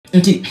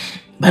nti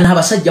bana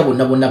abasajja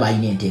bonna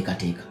bayina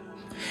enteekateeka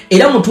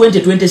era mu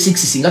 2026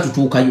 singa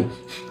tutuukayo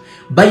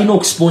bayina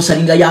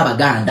okusponsoringa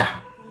y'Abaganda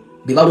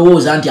be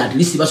balowooza nti at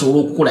least basobola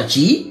okukola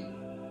ki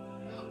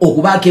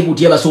okubaako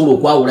ebuti basobola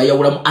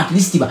okwawulayawulamu at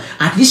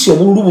least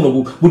obululu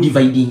buno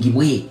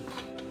budividingibwe.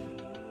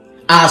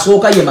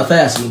 Asooka ye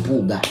Mathias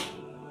Mpuuga,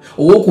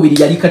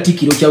 owokubiri yali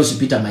Katikkiro Charles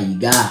Peter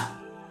Mayiga,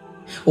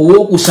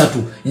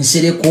 owokusatu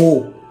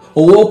Nsereko,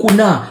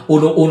 owokuna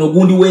ono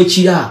gundi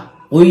w'ekira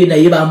oyo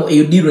naye bamu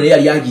eyo diro naye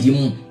yali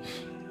agirimu.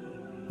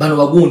 Bano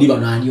bagundi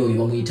bano ani oyo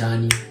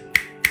bamuyitaani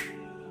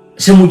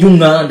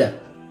Semujunganda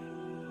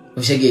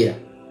osegeera.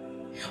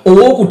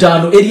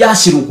 Owokutaano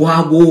Elias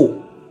Lukwago.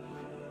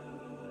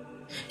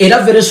 Era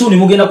very soon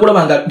mugenda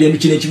kulaba nga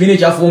kino ekibiina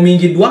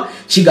ekyafomingiddwa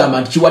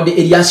kigamba nti kiwadde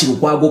Elias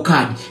Lukwago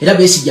kaadi era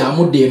Besigye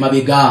amudde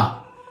emabega.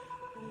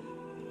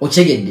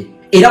 Okyegedde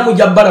era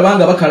mujja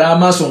balabanga bakala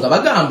amaaso nga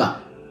bagamba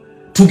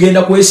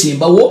tugenda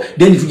kwesimbawo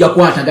then tujja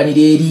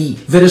kwataganira eri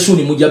very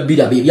soon mujja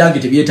birabe ebyange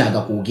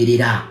tebyetaaga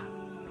kwogerera.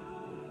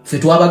 Ffe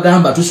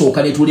twabagamba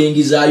tusooka ne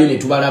tulengizaayo ne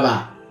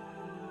tubalaba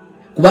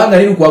kubanga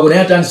ne Lukwago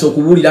naye atandise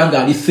okubuulira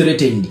nga ali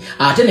threatened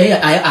ate naye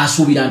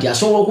asuubira nti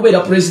asobola okubeera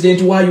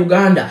president wa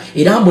Uganda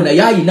era mbu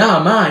naye ayina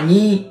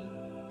amaanyi.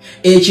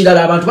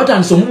 Ekirala abantu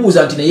batandise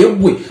omubuuza nti naye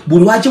gwe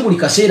buli waki buli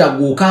kaseera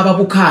gw'okaaba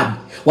bukaabi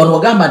wano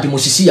wagamba nti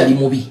Musisi yali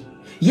mubi.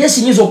 Yes,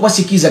 nyinza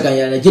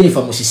okubasikizaganya na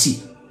Jennifer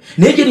Musisi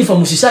naye Jennifer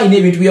Musisi ayina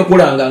ebintu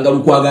byekolanga nga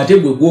Lukwago ate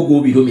gwe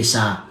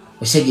gw'obiromesa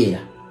osegeera.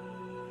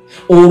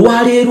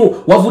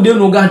 Olwaleero wavuddeyo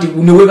n'oga nti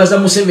ne weebaza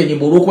Museveni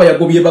olw'okuba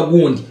yagobye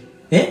bagundi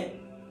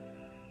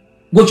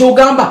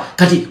gokyogamba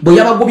kati bwe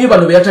yabagobye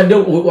bano be yatadde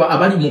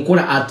abali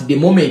mukola at the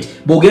moment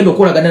bogenda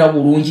okolagana na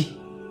bulungi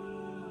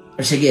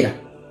osegeera.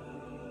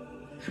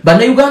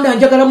 Bannayuganda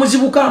njagala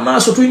muzibuka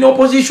amaaso tulina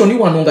opposition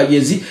wano nga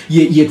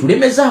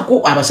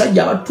yetulemezaako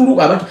abasajja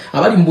abatulu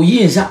abali mu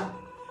buyinza.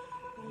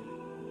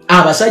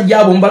 Abasajja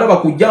abo mbalaba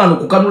kujja wano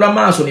kukanula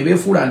amaaso ne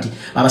beefuula nti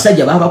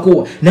abasajja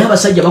babakowa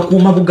n'abasajja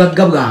bakuuma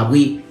bugagga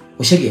bwabwe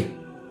osegeera.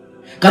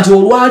 Kati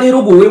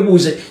olwaleero gwe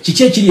weebuuze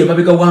kiki ekiri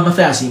emabega wa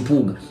Mathias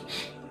Mpuuga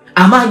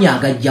amaanyi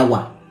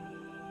agajjawa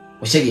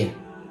osegeera.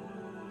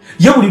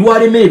 Ye buli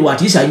lwalemererwa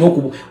ati alina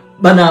okubu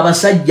bano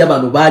abasajja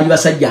bano baali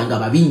basajja nga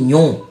babi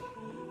nnyo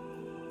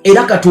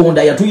era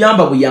Katonda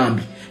yatuyamba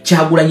buyambi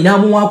Kyagulanyi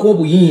n'amuwaako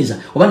obuyinza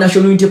oba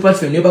National Unity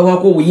Platform ne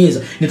bawaako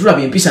obuyinza ne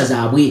tulaba empisa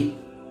zaabwe.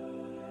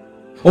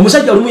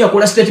 Omusajja olumu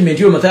yakola statement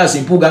yo Mathias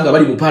Mpuuga nga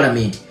bali mu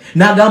parliament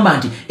n'agamba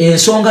nti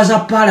ensonga za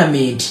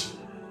parliament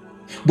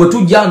bwe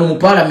tujja no mu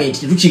parliament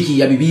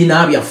tetukiikirira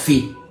bibiina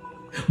byaffe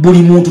buli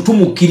muntu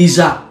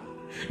tumukkiriza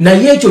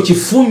naye ekyo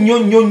kifu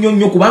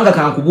nnyo kubanga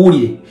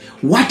kankubuulire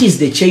what is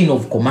the chain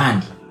of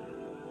command.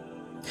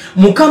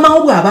 Mukama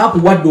wo bw'aba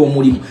akuwadde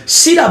omulimu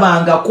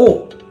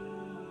sirabangako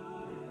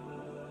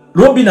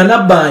Robina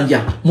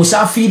Nabbanja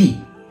Musafiri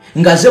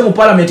ngaze mu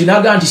parliament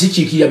n'agamba nti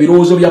sikiikirira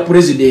birowoozo bya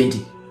president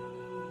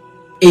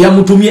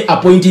eyamutumye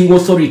appointing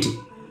authority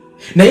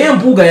naye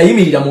Mpuuga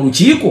yayimirira mu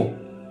lukiiko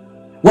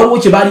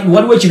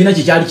waliwo ekibiina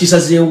kyekyali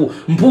kisazeewo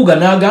Mpuuga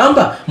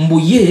n'agamba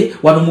mbuye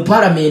wano mu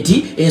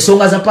parliament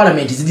ensonga za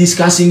parliament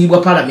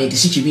zidiscussingibwa parliament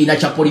si kibiina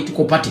kya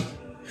political party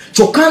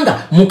kyokka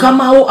nga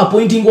mukamawo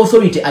appointing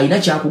authority ayina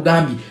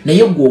kyakugambye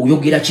naye gwe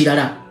oyogera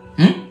kirala.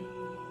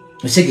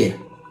 Osegeera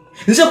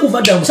nze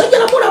kuva ddala musajja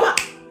namulaba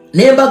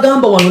ne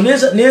mbagamba wano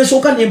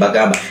nensooka ne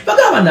mbagamba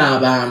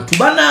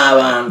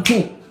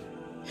n'abantu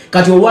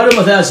kati olwaleero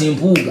Mathias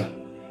Mpuuga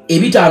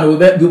ebitaano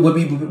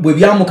bwe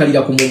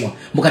byamukalira ku mumwa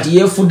mukati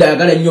yeefudde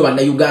ayagala nnyo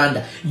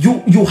bannayuganda.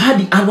 You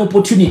had an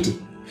opportunity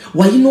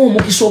walina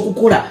omukisa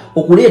okukola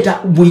okuleeta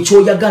buli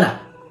kyoyagala.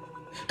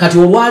 Kati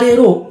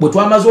olwaleero bwe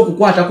twamaze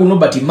okukwata ku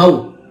Nobert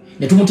Mao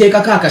ne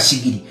tumuteekako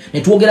akasigiri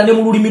ne twogera ne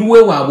mu lulimi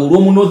lwewaabwe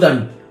olw'omu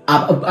northern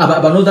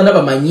Northern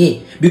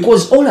bamanye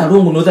because all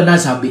along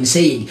Northerners have been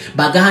saying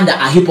Baganda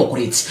are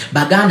hypocrites.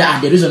 Baganda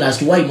are the reason as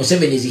to why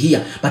Museveni is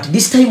here. But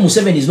this time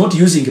Museveni is not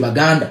using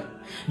Baganda.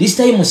 This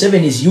time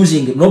Museveni is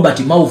using Nobert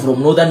Mao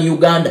from Northern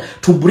Uganda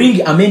to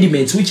bring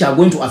amendments which are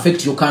going to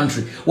affect your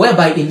country.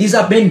 Whereby in these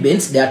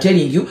amendments they are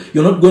telling you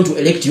you're not going to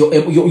elect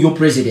your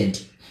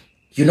president.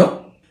 You know?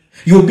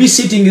 You'll be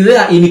sitting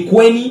there in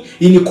Kweni,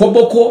 in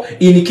Koboko,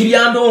 in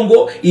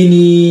Kiriandongo,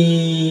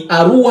 in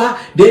Arua,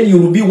 then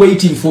you'll be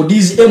waiting for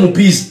these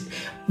MPs.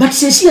 But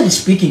sincerely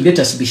speaking, let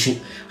us be sure.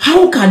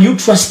 How can you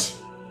trust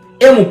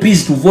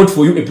MPs to vote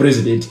for you a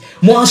president?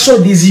 More so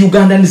these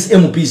Ugandans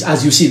MPs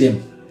as you see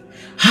them.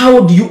 How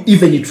do you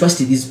even trust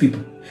these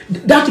people?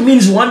 That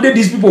means one day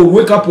these people will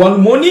wake up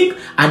one morning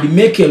and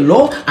make a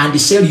law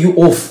and sell you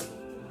off.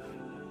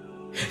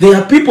 There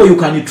are people you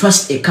can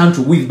trust a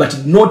country with,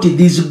 but not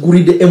these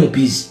greedy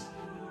MPs.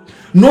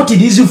 Not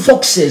these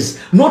foxes.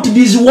 Not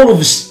these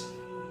wolves.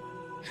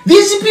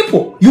 These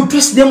people, you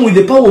trust them with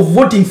the power of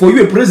voting for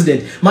you a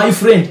president. My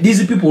friend,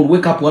 these people will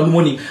wake up one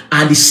morning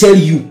and sell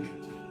you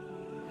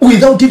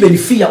without even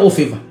fear or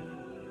favor.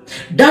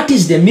 That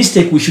is the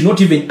mistake we should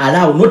not even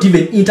allow, not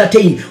even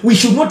entertain. We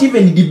should not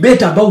even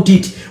debate about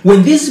it.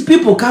 When these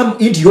people come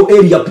into your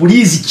area,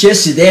 please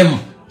chase them.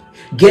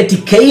 get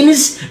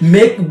canes,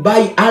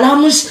 buy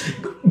alarms,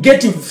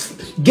 get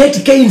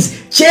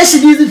canes,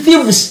 chase these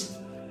thieves.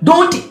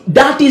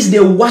 That is the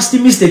worst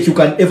mistake you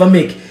can ever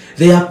make.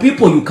 There are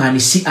people you can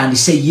see and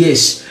say,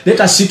 yes, let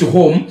us sit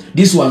home,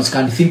 these ones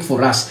can think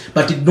for us,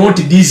 but not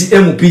these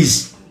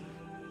MPs.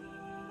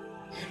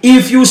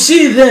 If you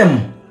see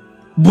them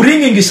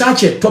bringing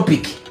such a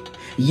topic,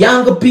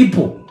 young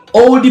people,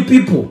 old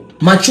people,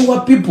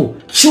 mature people,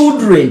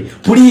 children,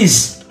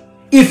 please,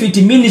 if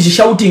it means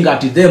shouting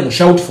at them,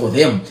 shout for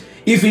them.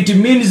 If it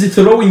means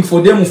throwing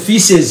for them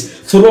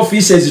feces, throw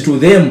feces to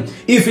them.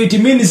 If it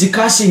means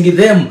cursing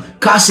them,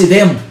 curse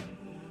them.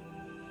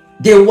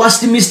 The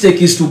worst mistake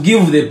is to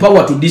give the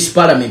power to this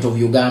parliament of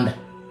Uganda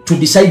to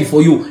decide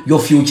for you your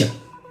future.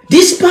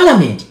 This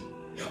parliament,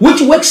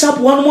 which wakes up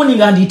one morning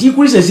and it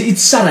increases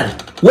its salary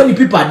when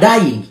people are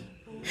dying.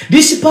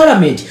 This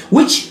parliament,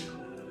 which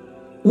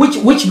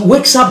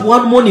wakes up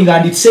one morning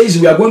and it says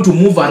we are going to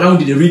move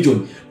around the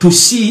region to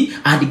see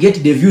and get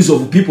the views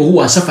of people who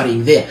are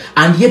suffering there.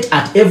 And yet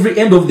at every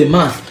end of the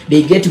month,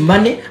 they get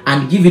money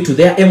and give it to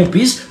their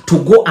MPs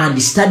to go and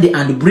study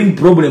and bring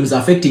problems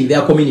affecting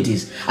their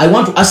communities. I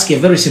want to ask a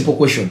very simple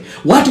question.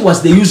 What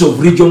was the use of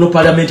regional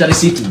parliamentary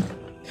sitting?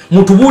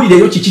 Mutubulire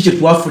yo chichiche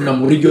tuwafuna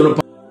mu regional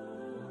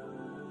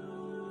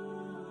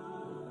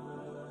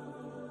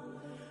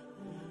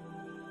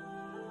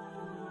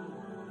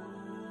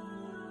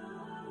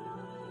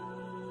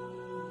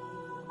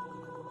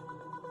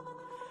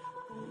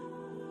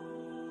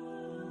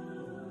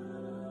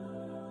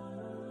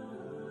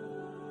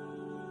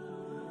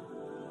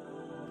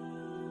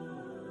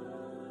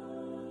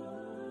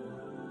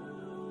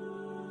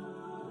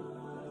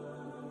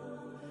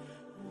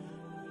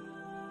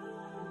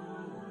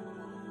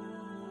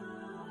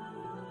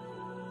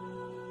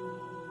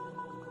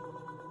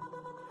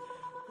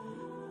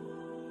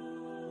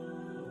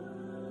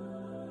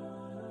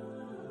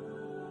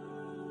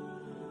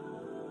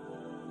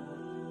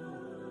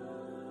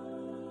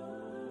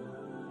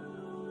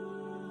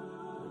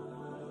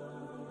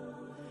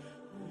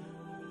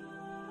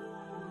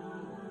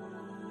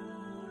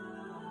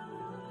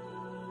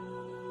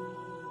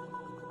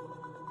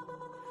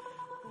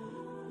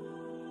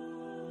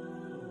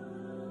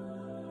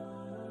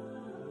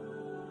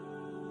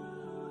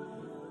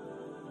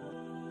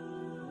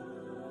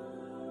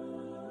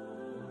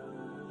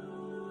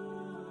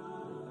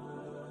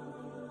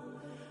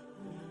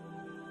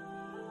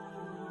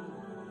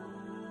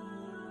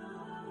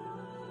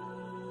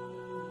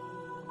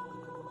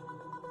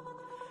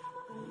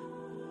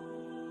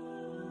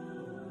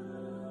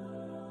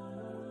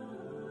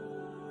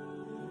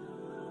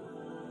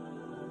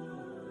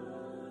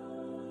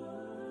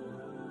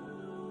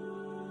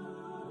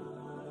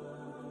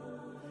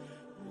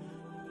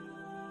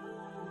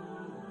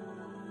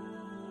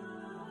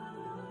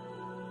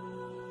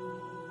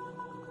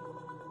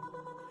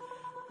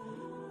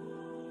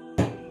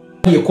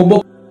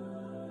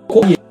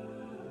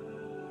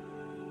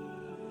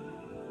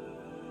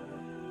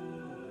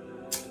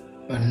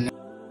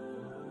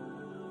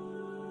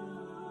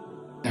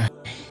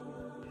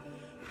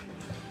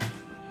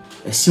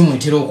esimu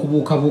etera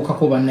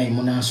okubuukabuukako bannaye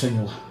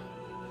munansonyiwa.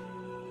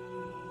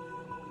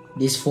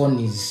 This phone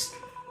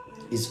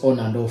is on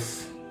and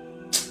off.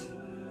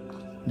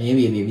 Naye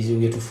byebyo ebizibu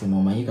byetufuna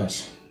omanyi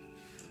kati.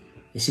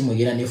 Esimu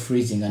egera ne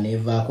freezing nga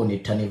nevaako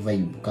netta ne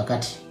vibe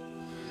kakati.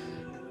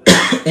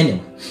 Anyway,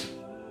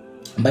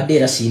 mbadde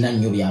era siina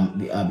nnyo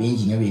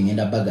bingi nnyo bye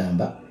ngenda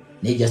bagamba,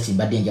 naye just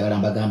mbadde njagala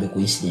mbagambe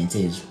coincidence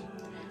ezo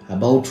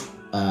about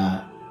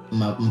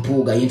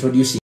Mpuuga introducing